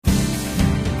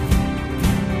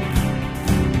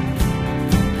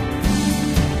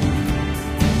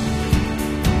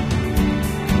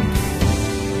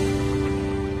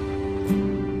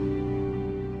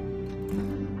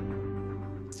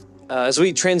As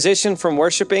we transition from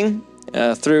worshiping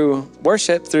through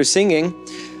singing,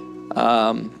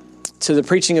 to the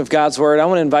preaching of God's word, I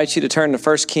want to invite you to turn to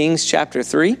 1 Kings chapter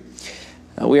 3.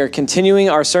 We are continuing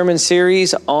our sermon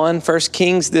series on 1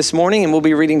 Kings this morning, and we'll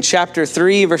be reading chapter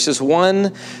 3, verses 1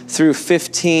 through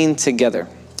 15 together.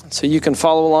 So you can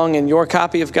follow along in your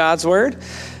copy of God's word.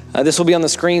 This will be on the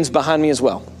screens behind me as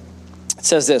well. It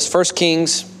says this, 1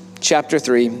 Kings chapter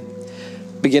 3,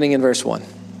 beginning in verse 1.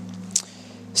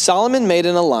 Solomon made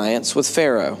an alliance with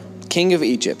Pharaoh, king of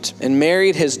Egypt, and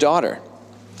married his daughter.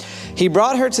 He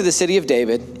brought her to the city of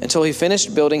David until he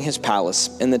finished building his palace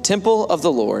and the temple of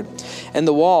the Lord and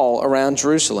the wall around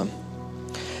Jerusalem.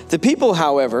 The people,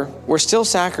 however, were still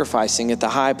sacrificing at the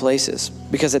high places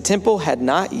because a temple had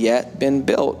not yet been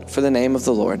built for the name of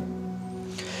the Lord.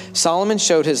 Solomon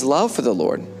showed his love for the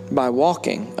Lord by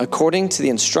walking according to the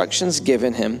instructions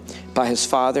given him by his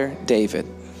father David,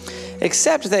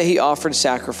 except that he offered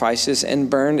sacrifices and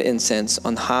burned incense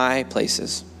on high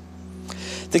places.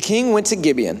 The king went to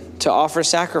Gibeon to offer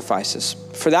sacrifices,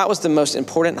 for that was the most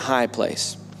important high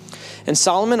place. And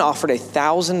Solomon offered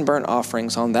 1,000 burnt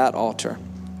offerings on that altar.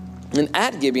 And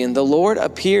at Gibeon, the Lord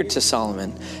appeared to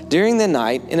Solomon during the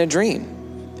night in a dream.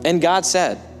 And God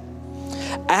said,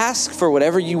 "Ask for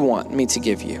whatever you want me to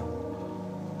give you."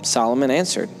 Solomon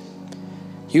answered,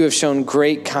 "You have shown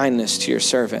great kindness to your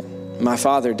servant, my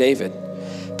father David,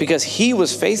 because he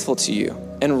was faithful to you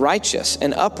and righteous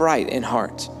and upright in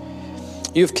heart.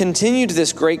 You have continued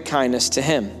this great kindness to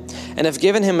him and have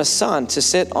given him a son to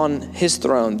sit on his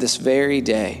throne this very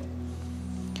day.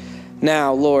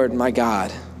 Now, Lord, my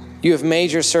God, you have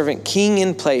made your servant king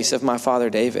in place of my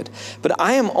father David, but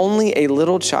I am only a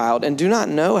little child and do not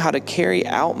know how to carry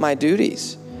out my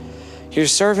duties. Your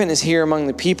servant is here among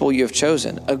the people you have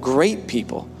chosen, a great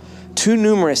people, too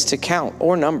numerous to count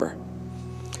or number.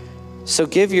 So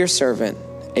give your servant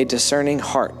a discerning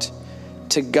heart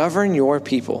to govern your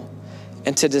people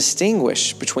and to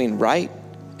distinguish between right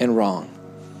and wrong.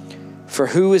 For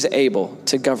who is able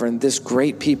to govern this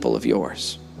great people of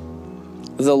yours?"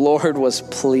 The Lord was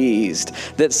pleased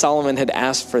that Solomon had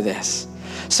asked for this.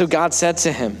 So God said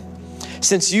to him,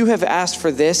 "Since you have asked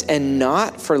for this and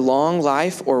not for long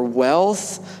life or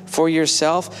wealth for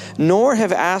yourself, nor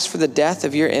have asked for the death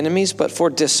of your enemies, but for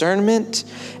discernment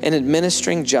and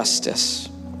administering justice,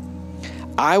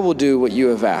 I will do what you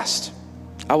have asked.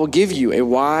 I will give you a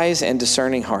wise and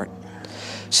discerning heart,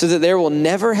 so that there will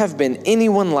never have been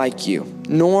anyone like you,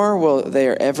 nor will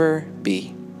there ever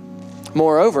be.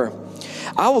 Moreover,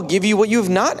 I will give you what you have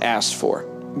not asked for,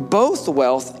 both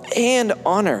wealth and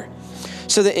honor,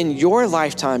 so that in your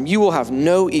lifetime you will have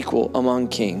no equal among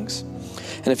kings.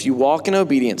 And if you walk in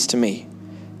obedience to me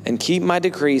and keep my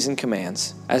decrees and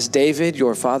commands, as David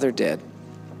your father did,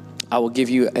 I will give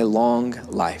you a long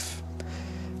life."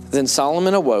 Then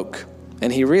Solomon awoke,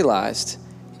 and he realized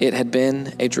it had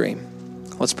been a dream.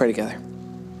 Let's pray together.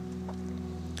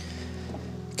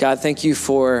 God, thank you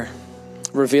for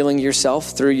revealing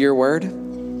yourself through your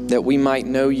word, that we might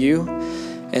know you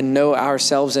and know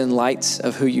ourselves in light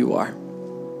of who you are.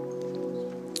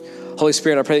 Holy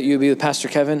Spirit, I pray that you would be with Pastor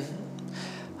Kevin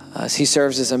as he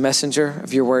serves as a messenger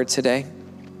of your word today.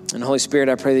 And Holy Spirit,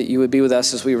 I pray that you would be with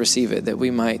us as we receive it, that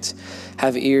we might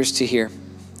have ears to hear,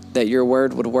 that your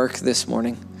word would work this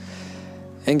morning.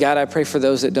 And God, I pray for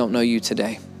those that don't know you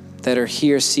today, that are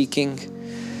here seeking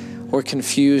or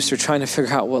confused or trying to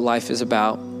figure out what life is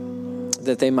about,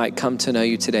 that they might come to know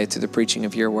you today through the preaching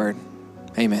of your word.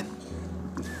 Amen.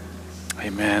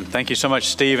 Amen. Thank you so much,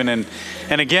 Stephen. And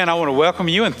again, I want to welcome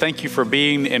you and thank you for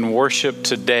being in worship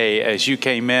today. As you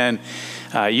came in,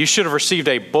 you should have received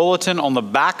a bulletin. On the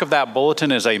back of that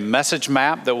bulletin is a message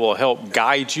map that will help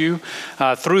guide you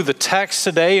through the text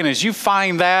today. And as you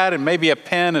find that, and maybe a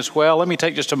pen as well, let me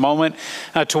take just a moment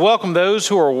to welcome those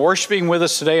who are worshiping with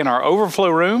us today in our overflow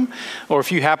room, or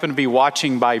if you happen to be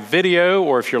watching by video,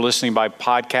 or if you're listening by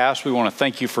podcast, we want to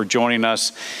thank you for joining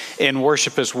us in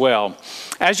worship as well.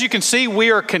 As you can see, we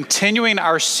are continuing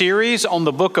our series on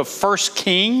the book of 1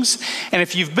 Kings. And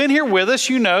if you've been here with us,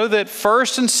 you know that 1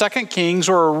 and 2 Kings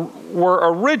were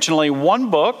originally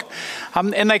one book.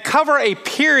 And they cover a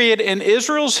period in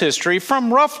Israel's history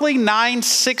from roughly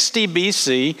 960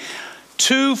 BC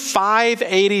to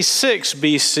 586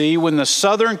 BC, when the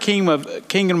southern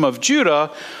kingdom of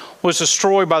Judah was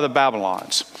destroyed by the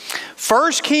Babylons.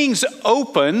 1 Kings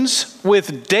opens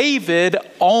with David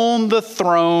on the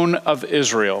throne of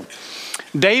Israel.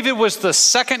 David was the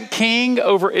second king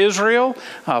over Israel,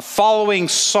 following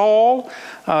Saul.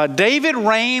 David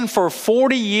reigned for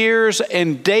 40 years,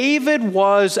 and David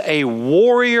was a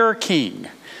warrior king.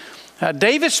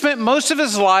 David spent most of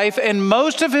his life and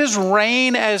most of his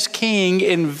reign as king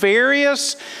in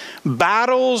various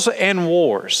battles and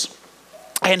wars.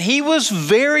 And he was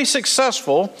very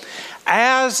successful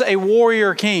as a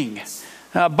warrior king.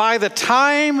 By the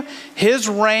time his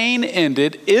reign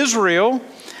ended, Israel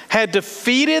had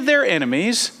defeated their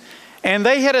enemies, and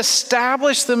they had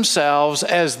established themselves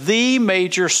as the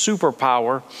major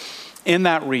superpower in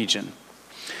that region.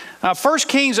 1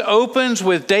 Kings opens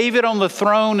with David on the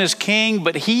throne as king,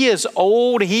 but he is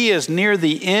old. He is near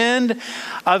the end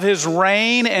of his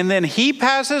reign, and then he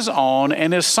passes on,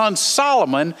 and his son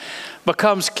Solomon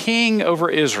becomes king over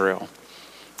Israel.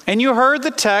 And you heard the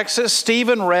text that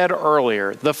Stephen read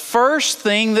earlier. The first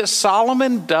thing that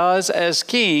Solomon does as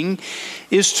king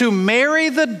is to marry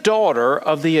the daughter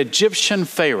of the Egyptian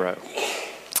Pharaoh.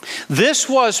 This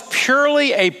was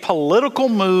purely a political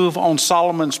move on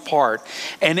Solomon's part,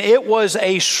 and it was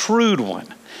a shrewd one.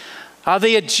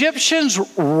 The Egyptians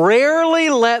rarely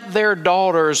let their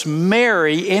daughters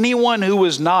marry anyone who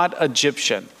was not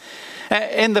Egyptian.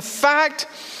 And the fact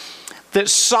that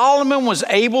Solomon was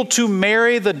able to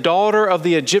marry the daughter of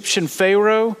the Egyptian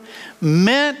Pharaoh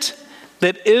meant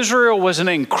that Israel was an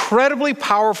incredibly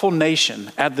powerful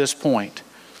nation at this point.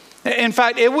 In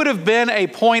fact, it would have been a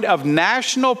point of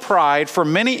national pride for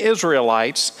many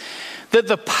Israelites that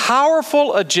the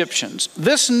powerful Egyptians,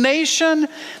 this nation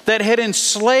that had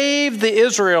enslaved the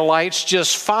Israelites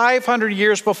just 500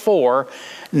 years before,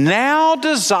 now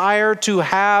desired to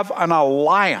have an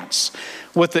alliance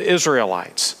with the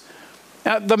Israelites.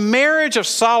 Now, the marriage of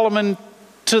Solomon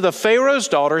to the Pharaoh's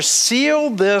daughter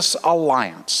sealed this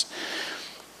alliance.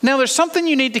 Now, there's something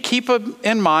you need to keep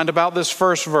in mind about this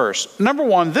first verse. Number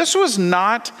one, this was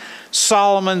not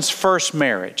Solomon's first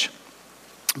marriage.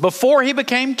 Before he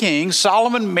became king,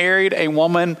 Solomon married a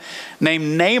woman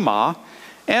named Naamah.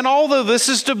 And although this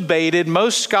is debated,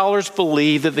 most scholars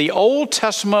believe that the Old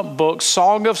Testament book,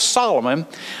 Song of Solomon,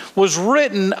 was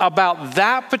written about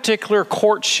that particular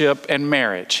courtship and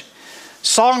marriage.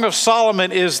 Song of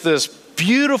Solomon is this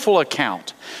beautiful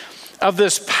account of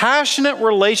this passionate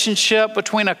relationship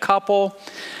between a couple.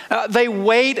 They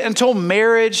wait until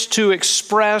marriage to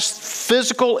express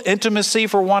physical intimacy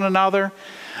for one another.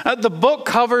 The book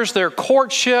covers their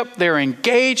courtship, their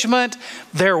engagement,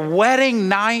 their wedding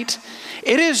night.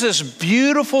 It is this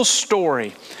beautiful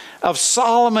story of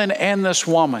Solomon and this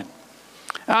woman.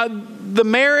 The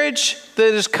marriage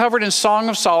that is covered in Song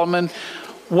of Solomon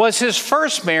was his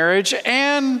first marriage,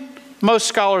 and most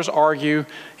scholars argue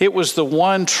it was the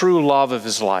one true love of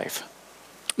his life.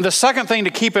 The second thing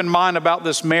to keep in mind about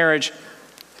this marriage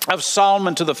of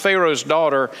Solomon to the Pharaoh's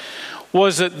daughter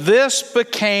was that this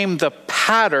became the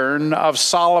pattern of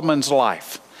Solomon's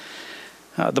life.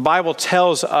 The Bible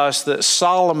tells us that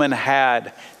Solomon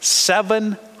had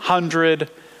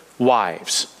 700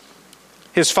 wives.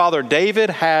 His father David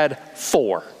had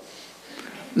 4.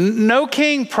 No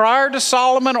king prior to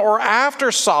Solomon or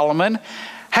after Solomon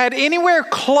had anywhere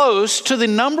close to the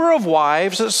number of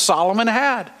wives that Solomon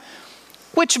had.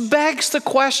 Which begs the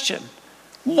question,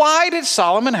 why did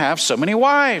Solomon have so many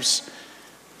wives?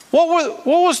 What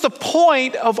was the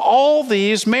point of all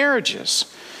these marriages?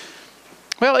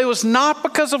 Well, it was not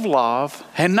because of love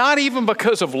and not even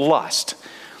because of lust.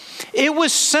 It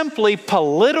was simply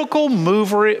political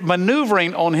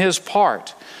maneuvering on his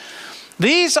part.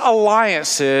 These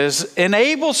alliances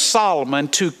enable Solomon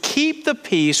to keep the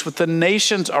peace with the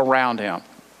nations around him.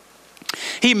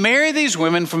 He married these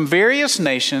women from various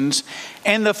nations,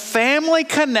 and the family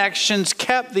connections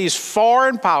kept these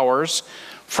foreign powers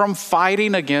from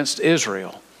fighting against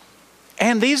Israel.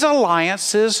 And these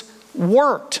alliances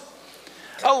worked.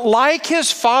 Like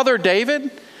his father David,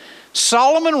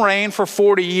 Solomon reigned for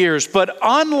 40 years, but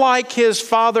unlike his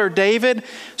father David,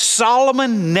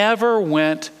 Solomon never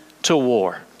went to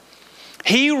war.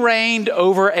 He reigned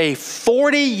over a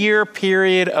 40-year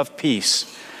period of peace,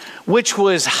 which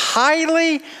was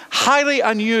highly, highly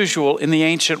unusual in the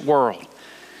ancient world.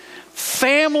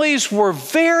 Families were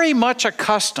very much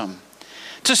accustomed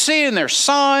to seeing their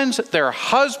sons, their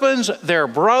husbands, their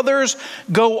brothers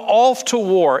go off to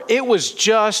war. It was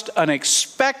just an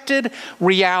expected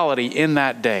reality in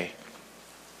that day.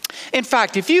 In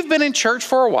fact, if you've been in church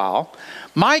for a while,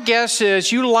 my guess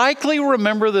is you likely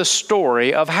remember the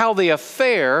story of how the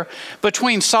affair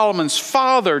between Solomon's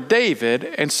father, David,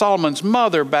 and Solomon's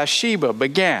mother, Bathsheba,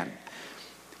 began.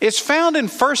 It's found in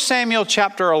 1 Samuel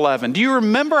chapter 11. Do you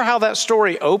remember how that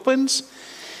story opens?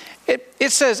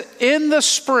 It says, in the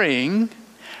spring,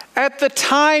 at the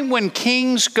time when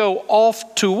kings go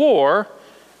off to war,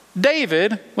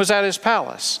 David was at his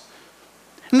palace.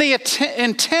 And the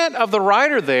intent of the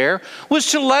writer there was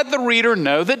to let the reader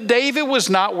know that David was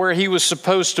not where he was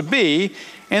supposed to be,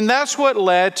 and that's what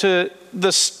led to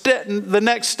the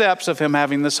next steps of him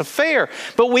having this affair.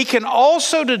 But we can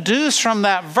also deduce from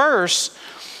that verse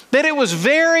that it was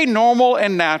very normal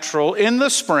and natural in the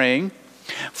spring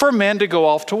for men to go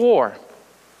off to war.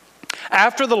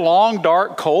 After the long,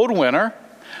 dark, cold winter,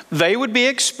 they would be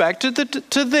expected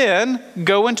to then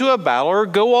go into a battle or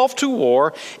go off to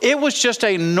war. It was just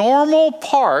a normal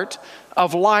part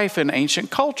of life in ancient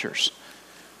cultures.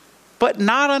 But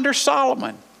not under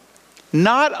Solomon.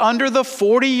 Not under the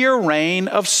 40-year reign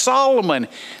of Solomon.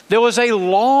 There was a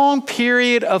long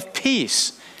period of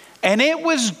peace. And it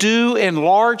was due in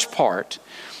large part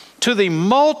to the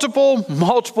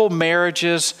multiple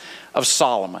marriages of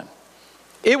Solomon.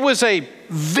 It was a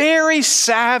very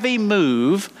savvy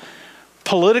move,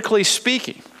 politically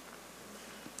speaking.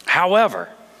 However,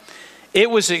 it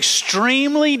was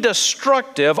extremely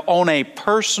destructive on a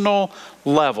personal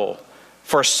level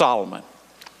for Solomon.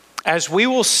 As we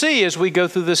will see as we go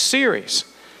through this series,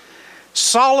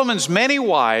 Solomon's many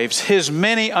wives, his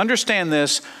many, understand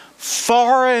this,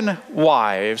 foreign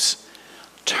wives,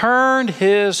 turned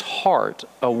his heart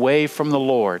away from the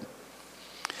Lord.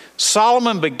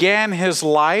 Solomon began his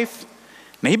life,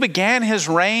 and he began his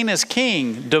reign as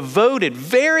king, devoted,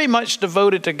 very much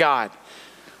devoted to God.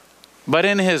 But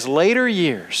in his later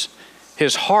years,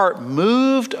 his heart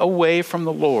moved away from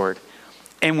the Lord.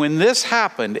 And when this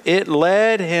happened, it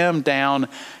led him down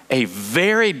a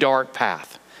very dark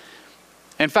path.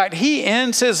 In fact, he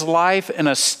ends his life in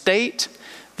a state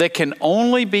that can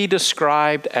only be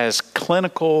described as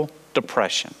clinical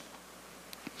depression.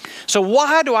 So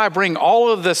why do I bring all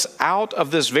of this out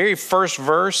of this very first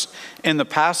verse in the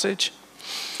passage?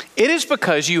 It is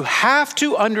because you have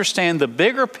to understand the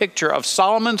bigger picture of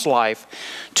Solomon's life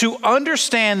to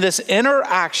understand this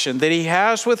interaction that he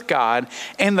has with God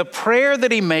and the prayer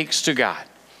that he makes to God.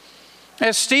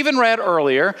 As Stephen read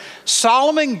earlier,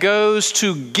 Solomon goes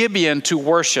to Gibeon to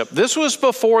worship. This was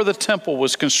before the temple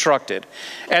was constructed.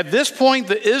 At this point,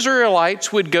 the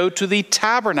Israelites would go to the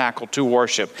tabernacle to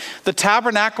worship. The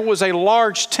tabernacle was a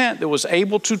large tent that was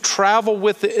able to travel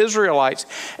with the Israelites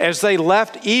as they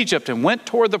left Egypt and went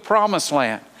toward the promised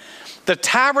land. The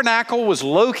tabernacle was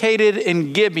located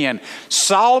in Gibeon.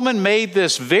 Solomon made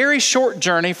this very short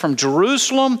journey from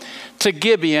Jerusalem to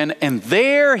Gibeon, and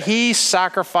there he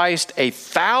sacrificed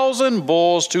 1,000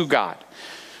 bulls to God.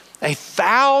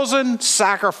 1,000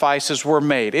 sacrifices were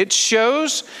made. It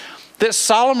shows that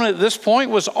Solomon at this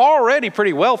point was already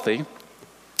pretty wealthy.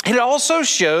 It also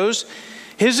shows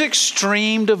his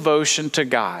extreme devotion to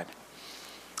God.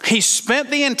 He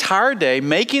spent the entire day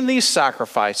making these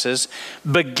sacrifices,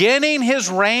 beginning his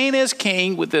reign as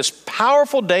king with this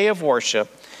powerful day of worship.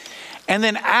 And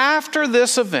then after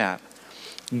this event,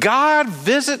 God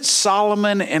visits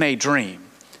Solomon in a dream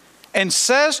and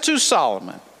says to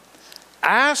Solomon,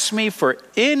 "Ask me for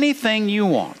anything you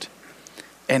want,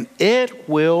 and it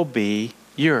will be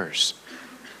yours."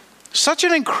 Such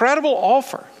an incredible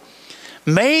offer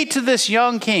made to this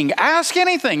young king. Ask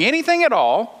anything at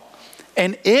all,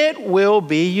 and it will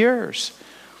be yours.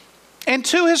 And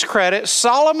to his credit,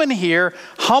 Solomon here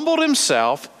humbled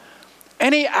himself,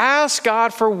 and he asked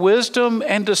God for wisdom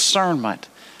and discernment,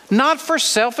 not for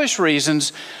selfish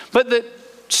reasons, but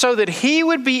so that he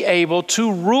would be able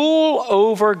to rule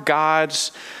over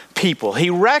God's people. He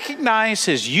recognized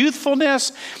his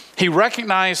youthfulness, he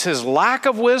recognized his lack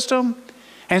of wisdom,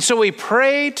 and so he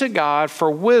prayed to God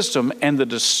for wisdom and the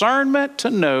discernment to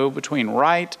know between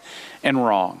right and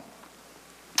wrong.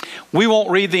 We won't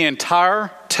read the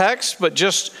entire text, but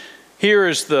just here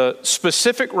is the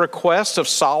specific request of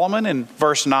Solomon in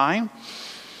verse 9.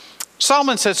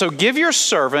 Solomon said, "So give your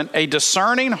servant a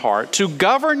discerning heart to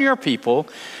govern your people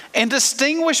and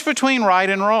distinguish between right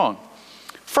and wrong.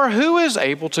 For who is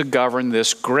able to govern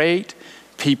this great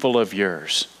people of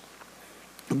yours?"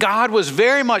 God was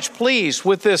very much pleased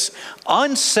with this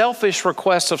unselfish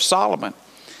request of Solomon.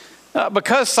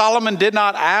 Because Solomon did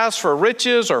not ask for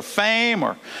riches or fame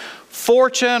or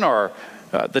fortune or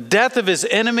the death of his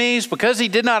enemies, because he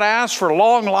did not ask for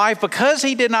long life, because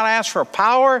he did not ask for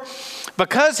power,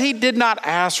 because he did not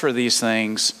ask for these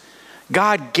things,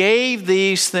 God gave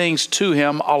these things to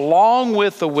him along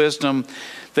with the wisdom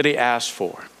that he asked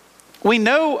for. We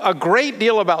know a great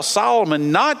deal about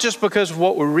Solomon, not just because of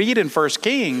what we read in 1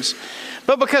 Kings,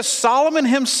 but because Solomon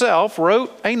himself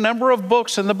wrote a number of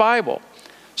books in the Bible.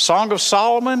 Song of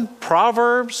Solomon,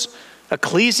 Proverbs,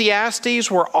 Ecclesiastes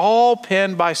were all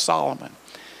penned by Solomon.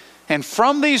 And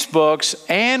from these books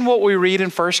and what we read in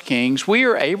 1 Kings, we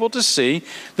are able to see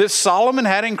that Solomon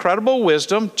had incredible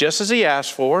wisdom, just as he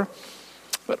asked for,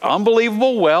 but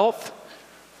unbelievable wealth,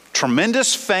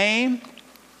 tremendous fame.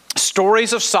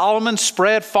 Stories of Solomon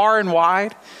spread far and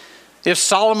wide. If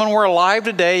Solomon were alive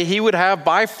today, he would have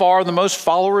by far the most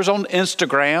followers on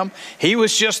Instagram. He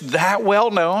was just that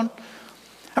well known.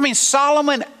 I mean,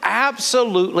 Solomon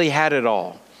absolutely had it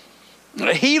all.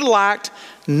 He lacked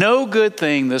no good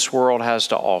thing this world has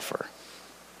to offer.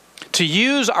 To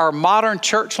use our modern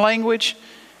church language,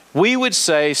 we would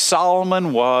say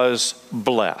Solomon was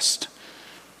blessed.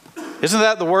 Isn't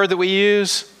that the word that we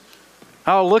use?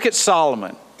 Oh, look at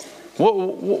Solomon.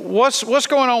 What's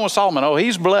going on with Solomon? Oh,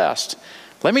 he's blessed.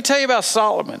 Let me tell you about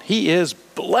Solomon. He is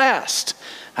blessed.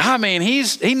 I mean,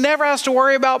 he never has to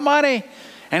worry about money.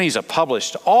 And he's a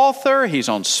published author. He's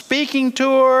on speaking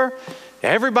tour.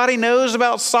 Everybody knows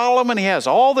about Solomon. He has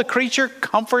all the creature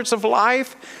comforts of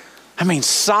life. I mean,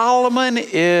 Solomon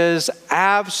is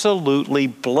absolutely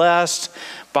blessed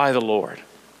by the Lord.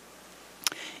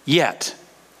 Yet,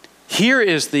 here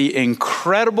is the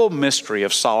incredible mystery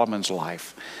of Solomon's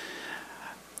life.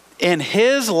 In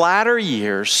his latter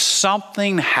years,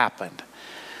 something happened.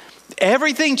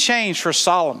 Everything changed for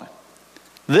Solomon.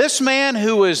 This man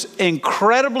who was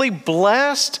incredibly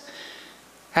blessed,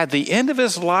 at the end of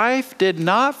his life, did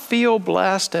not feel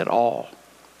blessed at all.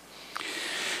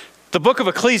 The book of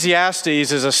Ecclesiastes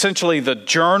is essentially the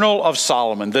journal of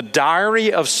Solomon, the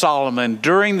diary of Solomon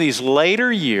during these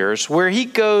later years, where he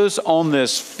goes on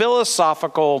this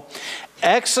philosophical,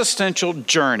 existential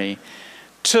journey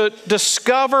to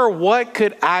discover what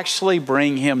could actually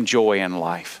bring him joy in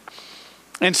life.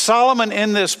 And Solomon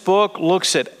in this book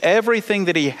looks at everything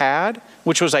that he had,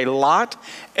 which was a lot,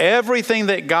 everything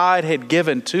that God had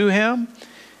given to him,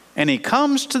 and he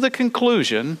comes to the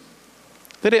conclusion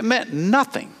that it meant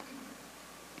nothing.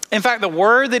 In fact, the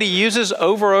word that he uses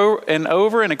over and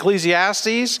over in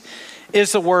Ecclesiastes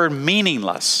is the word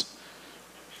meaningless.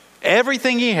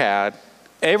 Everything he had,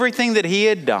 everything that he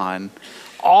had done,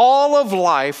 all of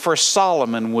life for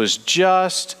Solomon was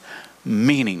just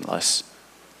meaningless.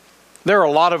 There are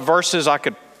a lot of verses I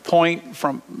could point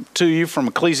to you from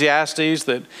Ecclesiastes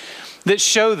that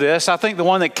show this. I think the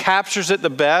one that captures it the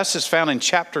best is found in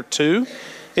chapter 2.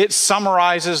 It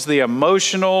summarizes the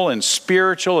emotional and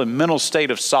spiritual and mental state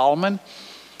of Solomon.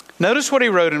 Notice what he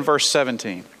wrote in verse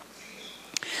 17.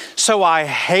 So I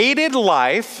hated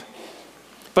life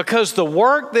because the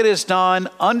work that is done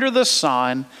under the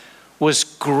sun was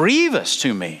grievous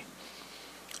to me.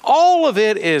 All of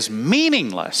it is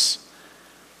meaningless,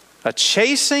 a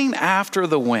chasing after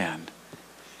the wind.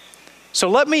 So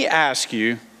let me ask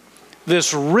you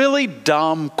this really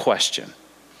dumb question.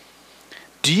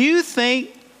 Do you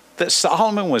think that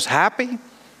Solomon was happy?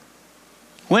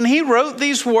 When he wrote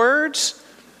these words,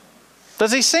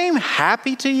 does he seem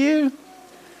happy to you?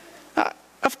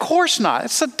 Of course not.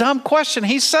 It's a dumb question.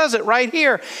 He says it right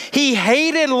here. He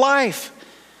hated life.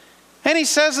 And he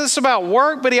says this about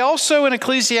work, but he also in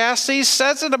Ecclesiastes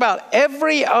says it about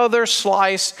every other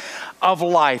slice of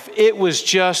life. It was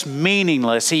just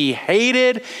meaningless. He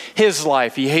hated his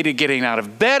life. He hated getting out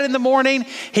of bed in the morning.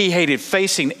 He hated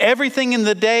facing everything in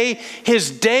the day. His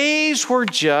days were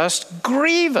just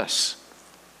grievous.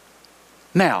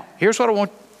 Now, here's what I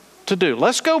want to do.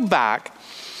 Let's go back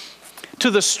to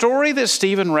the story that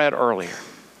Stephen read earlier.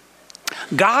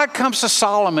 God comes to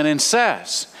Solomon and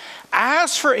says,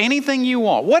 ask for anything you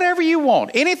want, whatever you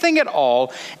want, anything at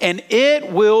all, and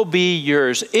it will be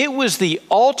yours. It was the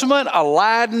ultimate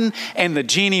Aladdin and the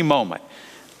genie moment.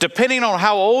 Depending on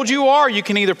how old you are, you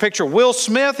can either picture Will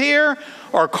Smith here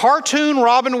or cartoon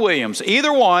Robin Williams,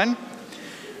 either one.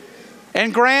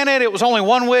 And granted, it was only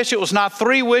one wish, it was not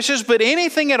 3 wishes, but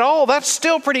anything at all, that's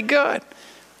still pretty good.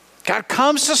 God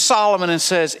comes to Solomon and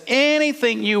says,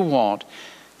 anything you want,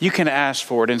 you can ask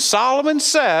for it. And Solomon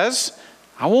says,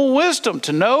 I want wisdom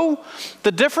to know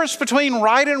the difference between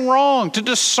right and wrong, to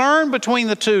discern between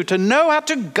the two, to know how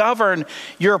to govern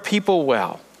your people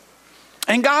well.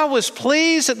 And God was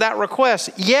pleased at that request.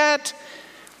 Yet,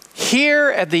 here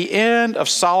at the end of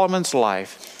Solomon's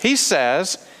life, he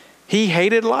says he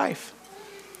hated life.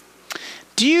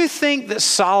 Do you think that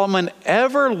Solomon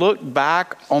ever looked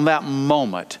back on that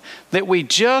moment that we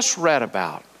just read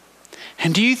about?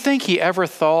 And do you think he ever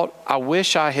thought, I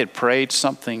wish I had prayed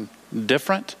something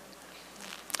different?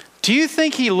 Do you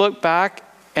think he looked back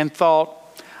and thought,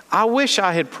 I wish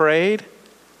I had prayed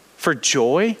for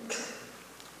joy,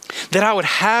 that I would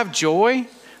have joy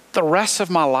the rest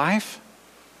of my life?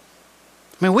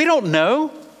 I mean, we don't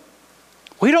know.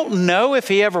 We don't know if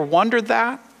he ever wondered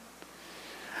that.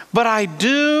 But I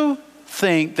do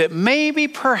think that maybe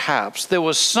perhaps there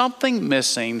was something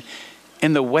missing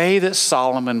in the way that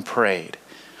Solomon prayed.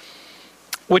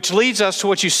 Which leads us to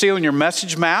what you see on your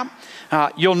message map.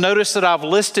 You'll notice that I've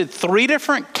listed 3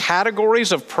 different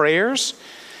categories of prayers.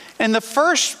 And the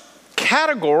first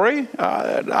category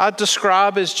I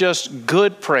describe as just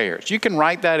good prayers. You can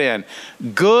write that in.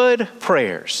 Good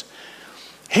prayers.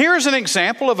 Here's an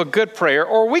example of a good prayer,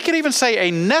 or we could even say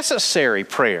a necessary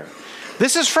prayer.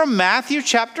 This is from Matthew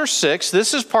chapter 6.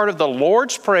 This is part of the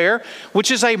Lord's Prayer, which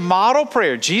is a model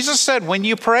prayer. Jesus said, when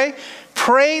you pray,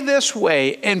 pray this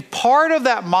way. And part of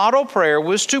that model prayer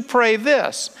was to pray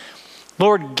this: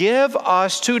 Lord, give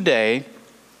us today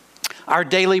our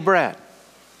daily bread.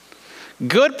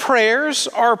 Good prayers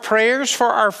are prayers for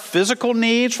our physical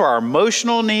needs, for our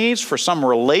emotional needs, for some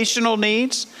relational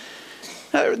needs.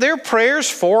 They're prayers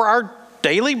for our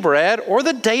daily bread or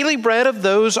the daily bread of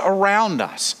those around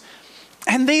us.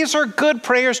 And these are good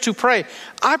prayers to pray.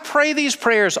 I pray these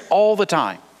prayers all the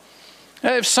time.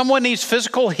 If someone needs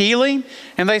physical healing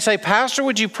and they say, Pastor,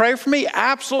 would you pray for me?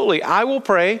 Absolutely. I will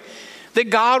pray that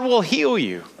God will heal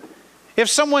you. If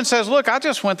someone says, look, I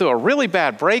just went through a really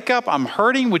bad breakup, I'm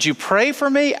hurting, would you pray for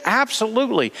me?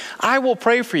 Absolutely. I will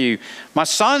pray for you. My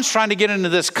son's trying to get into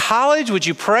this college. Would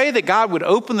you pray that God would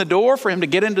open the door for him to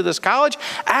get into this college?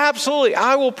 Absolutely.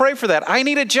 I will pray for that. I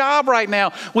need a job right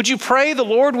now. Would you pray the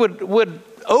Lord would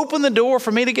open the door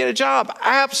for me to get a job?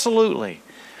 Absolutely.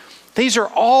 These are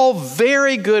all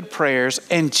very good prayers,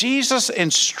 and Jesus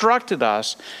instructed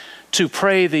us to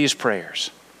pray these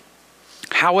prayers.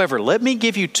 However, let me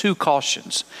give you 2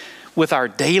 cautions with our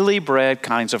daily bread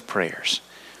kinds of prayers.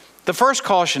 The first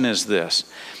caution is this: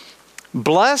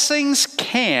 blessings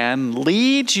can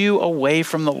lead you away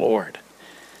from the Lord.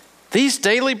 These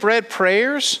daily bread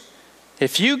prayers,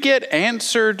 if you get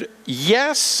answered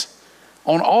yes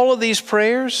on all of these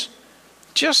prayers,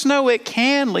 just know it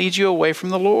can lead you away from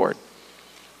the Lord.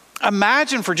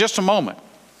 Imagine for just a moment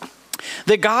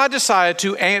that God decided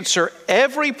to answer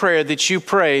every prayer that you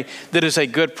pray that is a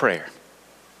good prayer.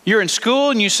 You're in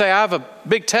school and you say, I have a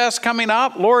big test coming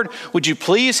up. Lord, would you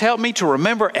please help me to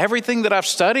remember everything that I've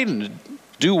studied and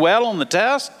do well on the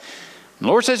test? And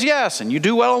the Lord says yes, and you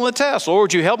do well on the test. Lord,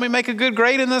 would you help me make a good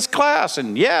grade in this class?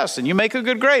 And yes, and you make a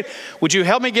good grade. Would you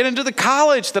help me get into the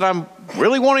college that I'm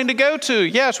really wanting to go to?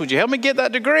 Yes. Would you help me get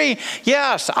that degree?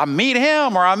 Yes. I meet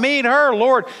him or I meet her.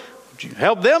 Lord, would you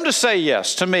help them to say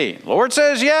yes to me? The Lord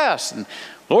says yes. And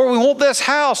Lord, we want this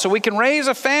house so we can raise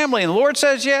a family. And the Lord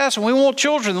says yes. And we want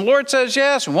children. The Lord says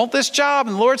yes. We want this job.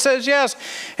 And the Lord says yes.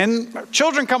 And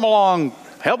children come along.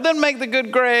 Help them make the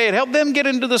good grade. Help them get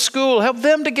into the school. Help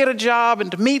them to get a job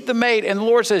and to meet the mate. And the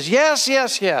Lord says yes,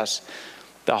 yes, yes,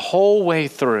 the whole way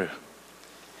through.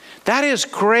 That is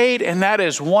great and that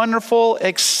is wonderful,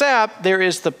 except there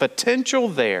is the potential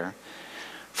there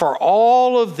for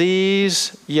all of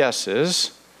these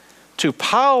yeses to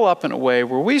pile up in a way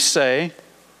where we say,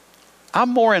 I'm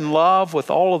more in love with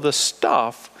all of this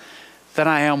stuff than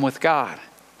I am with God.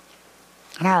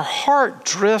 And our heart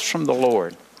drifts from the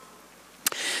Lord.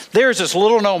 There's this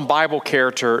little known Bible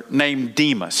character named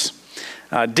Demas.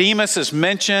 Demas is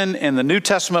mentioned in the New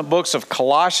Testament books of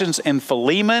Colossians and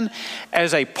Philemon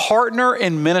as a partner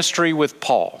in ministry with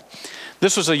Paul.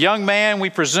 This was a young man, we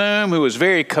presume, who was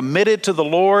very committed to the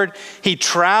Lord. He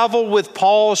traveled with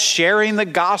Paul, sharing the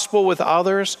gospel with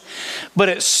others. But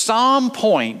at some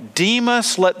point,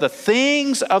 Demas let the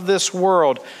things of this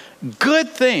world,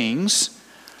 good things,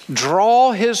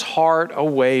 draw his heart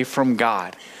away from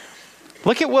God.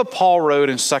 Look at what Paul wrote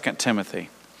in 2 Timothy.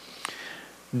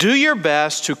 Do your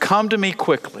best to come to me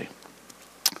quickly.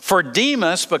 For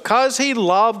Demas, because he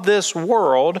loved this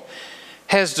world,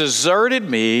 has deserted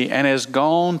me and has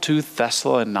gone to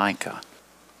Thessalonica.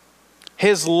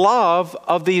 His love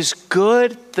of these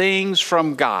good things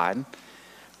from God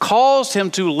caused him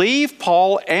to leave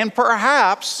Paul and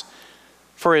perhaps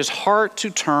for his heart to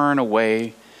turn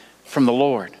away from the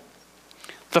Lord.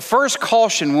 The first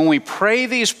caution when we pray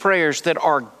these prayers that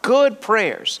are good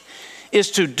prayers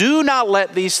is to do not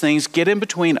let these things get in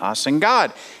between us and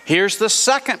God. Here's the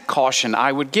second caution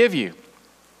I would give you.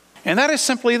 And that is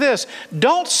simply this: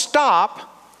 don't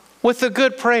stop with the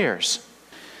good prayers.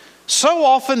 So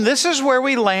often, this is where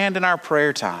we land in our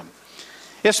prayer time.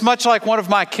 It's much like one of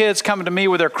my kids coming to me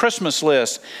with their Christmas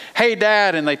list. Hey,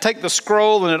 Dad, and they take the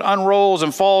scroll and it unrolls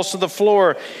and falls to the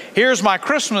floor. Here's my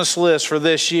Christmas list for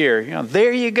this year.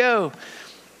 There you go.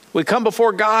 We come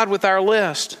before God with our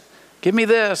list. Give me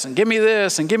this, and give me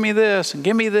this, and give me this, and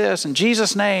give me this. In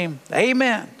Jesus' name,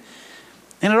 amen.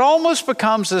 And it almost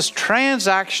becomes this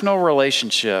transactional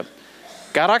relationship.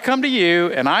 God, I come to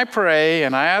you and I pray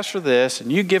and I ask for this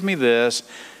and you give me this.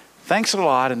 Thanks a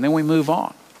lot, and then we move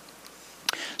on.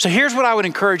 So here's what I would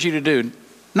encourage you to do.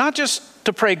 Not just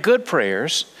to pray good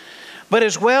prayers, but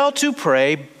as well to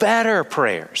pray better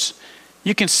prayers.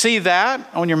 You can see that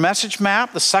on your message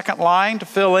map, the second line to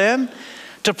fill in,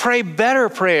 to pray better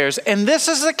prayers. And this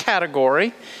is a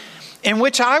category in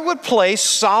which I would place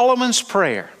Solomon's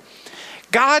prayer.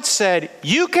 God said,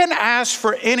 you can ask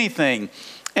for anything.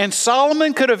 And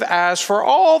Solomon could have asked for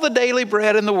all the daily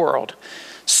bread in the world.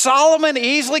 Solomon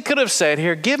easily could have said,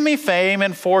 here, give me fame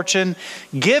and fortune.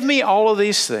 Give me all of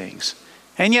these things.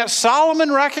 And yet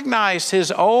Solomon recognized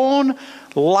his own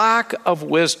lack of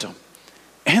wisdom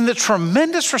and the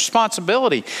tremendous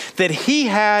responsibility that he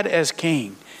had as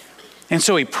king. And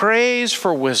so he prays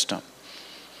for wisdom.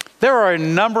 There are a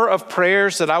number of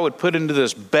prayers that I would put into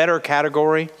this better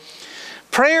category.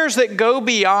 Prayers that go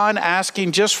beyond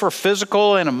asking just for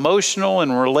physical and emotional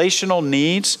and relational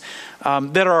needs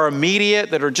that are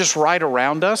immediate, that are just right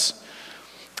around us.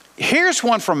 Here's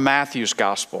one from Matthew's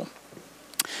gospel.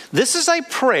 This is a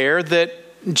prayer that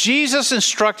Jesus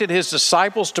instructed his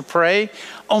disciples to pray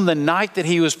on the night that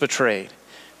he was betrayed.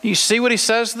 You see what he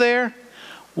says there?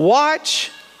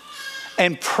 Watch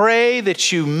and pray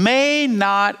that you may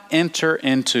not enter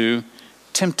into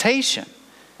temptation.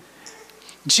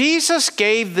 Jesus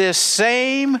gave this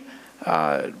same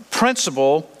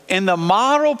principle in the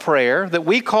model prayer that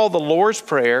we call the Lord's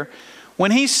Prayer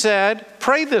when he said,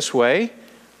 pray this way,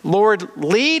 Lord,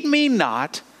 lead me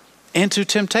not into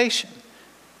temptation.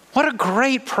 What a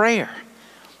great prayer.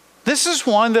 This is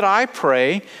one that I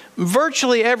pray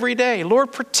virtually every day.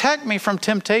 Lord, protect me from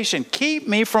temptation. Keep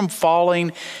me from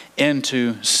falling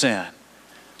into sin.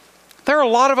 There are a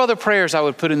lot of other prayers I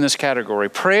would put in this category.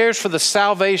 Prayers for the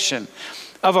salvation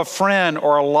of a friend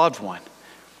or a loved one.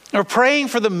 Or praying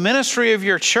for the ministry of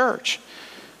your church.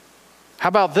 How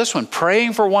about this one?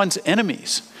 Praying for one's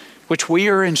enemies, which we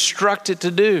are instructed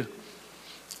to do.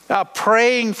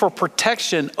 Praying for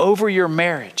protection over your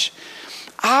marriage.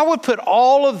 I would put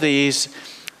all of these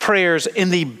prayers in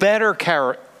the better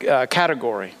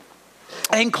category,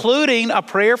 including a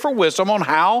prayer for wisdom on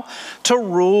how to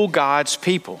rule God's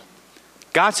people.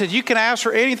 God said you can ask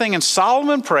for anything, and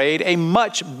Solomon prayed a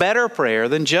much better prayer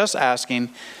than just asking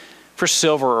for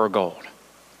silver or gold.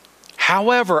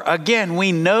 However, again,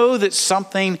 we know that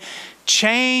something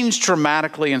changed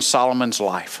dramatically in Solomon's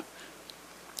life.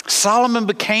 Solomon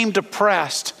became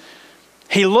depressed.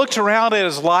 He looked around at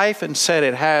his life and said,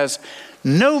 it has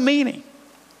no meaning.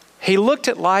 He looked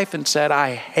at life and said,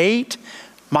 I hate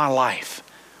my life.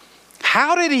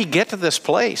 How did he get to this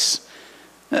place?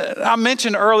 I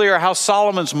mentioned earlier how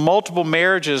Solomon's multiple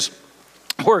marriages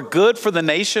were good for the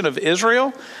nation of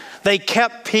Israel. They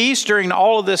kept peace during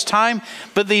all of this time,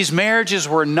 but these marriages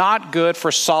were not good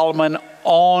for Solomon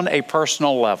on a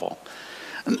personal level.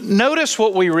 Notice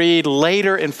what we read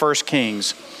later in 1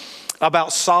 Kings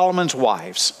about Solomon's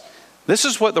wives. This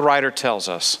is what the writer tells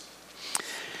us.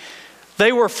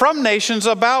 They were from nations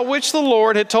about which the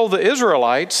Lord had told the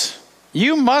Israelites,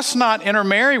 you must not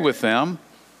intermarry with them,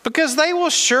 because they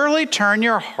will surely turn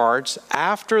your hearts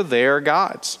after their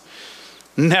gods.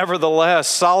 Nevertheless,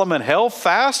 Solomon held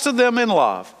fast to them in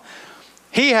love.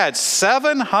 He had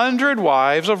 700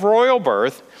 wives of royal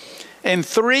birth and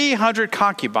 300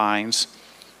 concubines,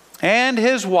 and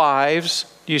his wives,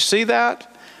 do you see that?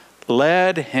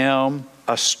 Led him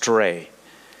astray.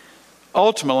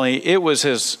 Ultimately, it was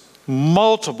his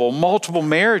multiple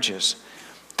marriages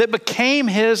that became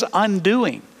his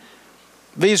undoing.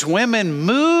 These women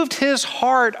moved his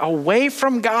heart away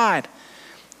from God,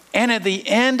 and at the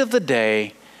end of the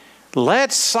day,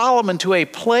 led Solomon to a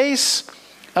place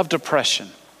of depression.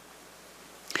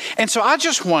 And so I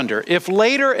just wonder if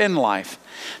later in life,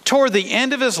 toward the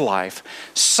end of his life,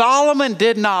 Solomon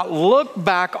did not look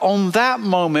back on that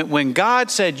moment when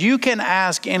God said, you can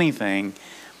ask anything,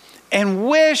 and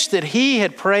wish that he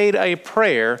had prayed a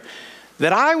prayer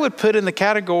that I would put in the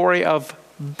category of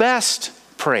best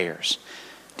prayers.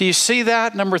 Do you see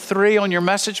that? Number 3 on your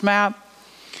message map.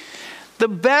 The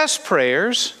best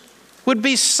prayers would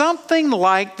be something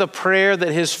like the prayer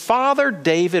that his father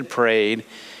David prayed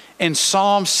in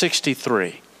Psalm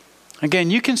 63.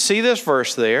 Again, you can see this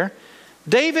verse there.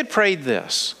 David prayed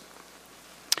this.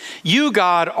 You,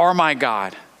 God, are my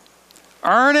God.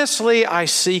 Earnestly I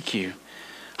seek you.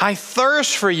 I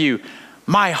thirst for you.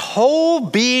 My whole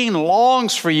being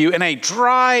longs for you in a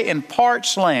dry and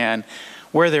parched land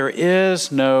where there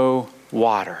is no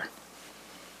water.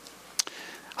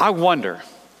 I wonder,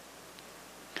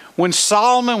 when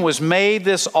Solomon was made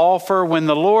this offer, when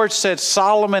the Lord said,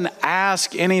 Solomon,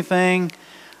 ask anything,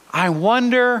 I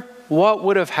wonder what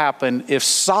would have happened if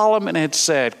Solomon had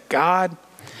said, God,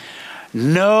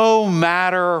 no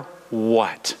matter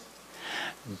what,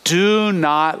 do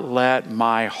not let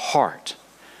my heart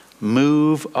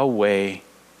move away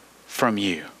from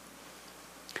you.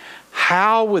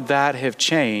 How would that have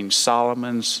changed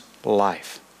Solomon's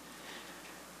life?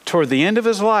 Toward the end of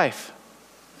his life,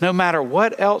 no matter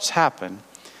what else happened,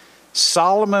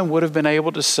 Solomon would have been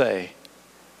able to say,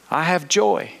 I have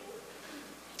joy.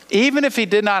 Even if he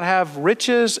did not have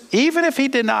riches, even if he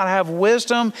did not have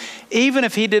wisdom, even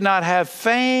if he did not have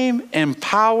fame and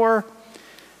power,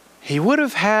 he would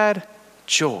have had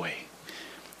joy.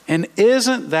 And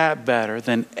isn't that better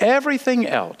than everything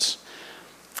else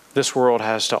this world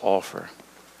has to offer?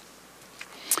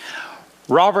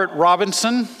 Robert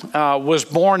Robinson was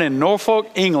born in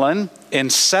Norfolk, England in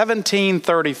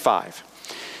 1735.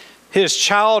 His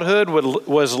childhood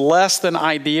was less than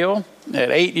ideal.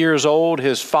 At 8 years old,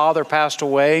 his father passed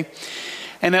away,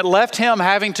 and it left him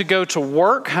having to go to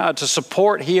work to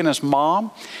support he and his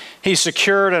mom. He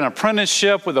secured an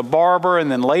apprenticeship with a barber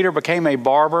and then later became a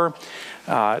barber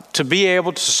to be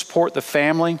able to support the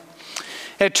family.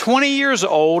 At 20 years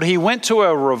old, he went to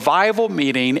a revival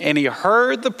meeting and he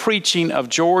heard the preaching of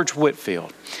George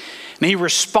Whitefield. And he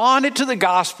responded to the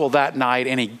gospel that night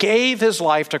and he gave his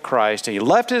life to Christ. And he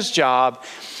left his job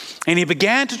and he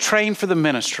began to train for the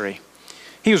ministry.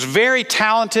 He was very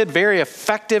talented, very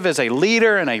effective as a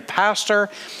leader and a pastor.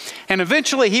 And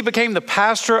eventually he became the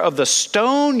pastor of the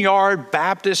Stone Yard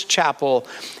Baptist Chapel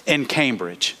in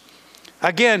Cambridge.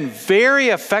 Again, very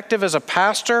effective as a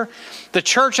pastor. The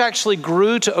church actually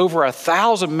grew to over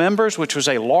 1,000 members, which was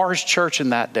a large church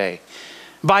in that day.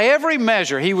 By every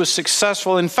measure, he was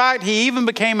successful. In fact, he even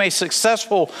became a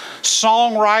successful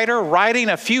songwriter, writing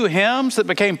a few hymns that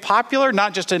became popular,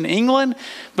 not just in England,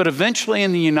 but eventually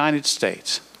in the United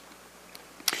States.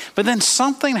 But then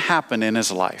something happened in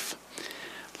his life.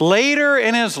 Later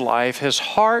in his life, his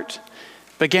heart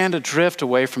began to drift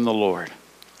away from the Lord.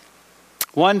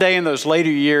 One day in those later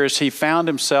years, he found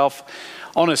himself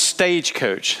on a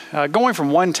stagecoach, going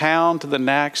from one town to the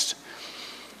next.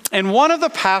 And one of the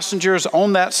passengers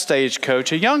on that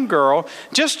stagecoach, a young girl,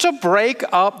 just to break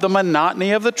up the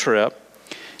monotony of the trip,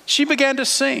 she began to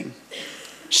sing.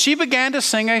 She began to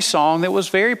sing a song that was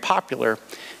very popular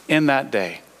in that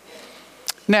day.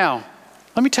 Now,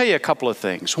 let me tell you a couple of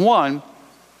things. One,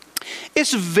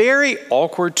 it's very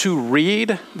awkward to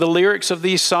read the lyrics of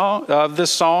this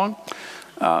song.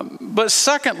 But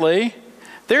secondly,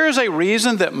 there is a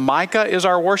reason that Micah is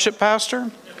our worship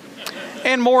pastor.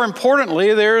 And more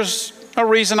importantly, there's a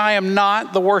reason I am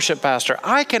not the worship pastor.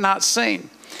 I cannot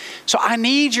sing. So I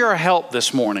need your help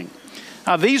this morning.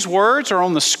 These words are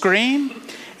on the screen.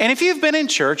 And if you've been in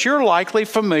church, you're likely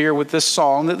familiar with this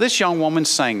song that this young woman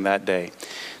sang that day.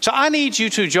 So I need you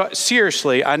to,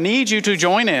 seriously, I need you to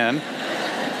join in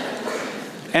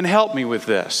and help me with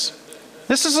this.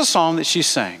 This is a song that she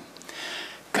sang.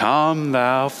 Come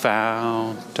thou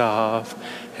fount of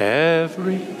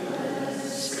every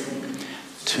blessing,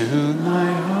 tune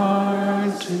thy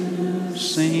heart to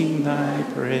sing thy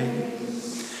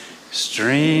praise.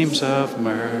 Streams of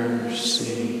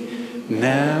mercy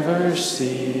never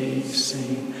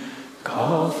ceasing,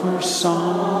 call for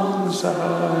songs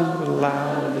of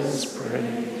loudest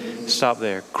praise. Stop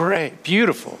there. Great.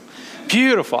 Beautiful.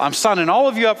 Beautiful. I'm signing all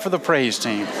of you up for the praise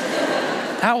team.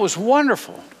 That was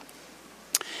wonderful.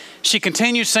 She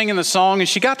continued singing the song and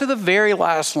she got to the very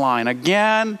last line.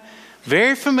 Again,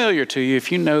 very familiar to you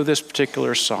if you know this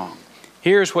particular song.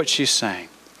 Here's what she sang.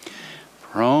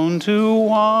 Prone to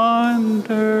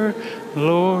wander,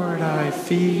 Lord, I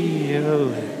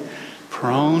feel it.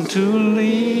 Prone to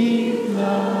leave the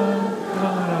God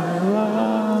I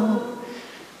love.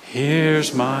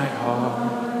 Here's my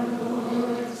heart,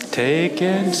 Lord. Take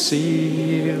and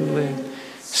seal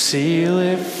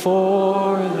it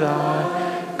for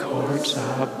thy courts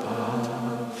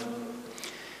above.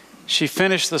 She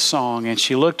finished the song and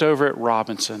she looked over at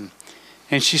Robinson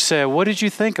and she said, what did you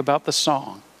think about the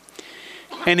song?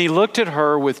 And he looked at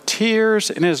her with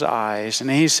tears in his eyes and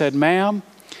he said, ma'am,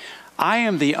 I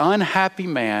am the unhappy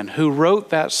man who wrote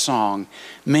that song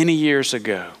many years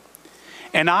ago.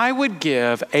 And I would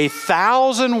give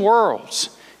 1,000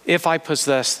 worlds if I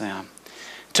possessed them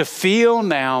to feel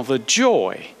now the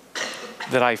joy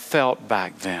that I felt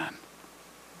back then.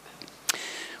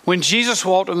 When Jesus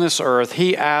walked on this earth,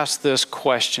 he asked this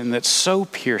question that's so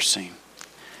piercing.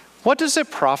 What does it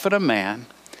profit a man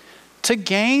to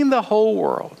gain the whole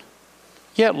world,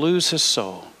 yet lose his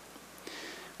soul?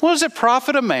 What does it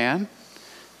profit a man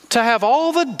to have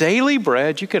all the daily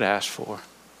bread you could ask for,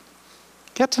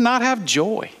 yet to not have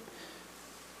joy,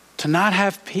 to not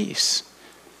have peace,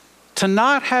 to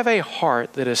not have a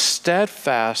heart that is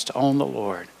steadfast on the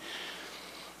Lord.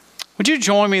 Would you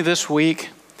join me this week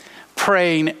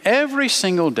praying every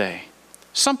single day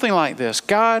something like this?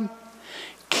 God,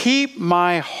 keep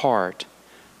my heart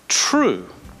true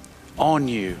on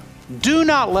you. Do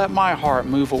not let my heart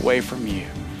move away from you.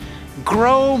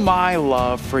 Grow my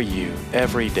love for you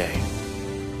every day.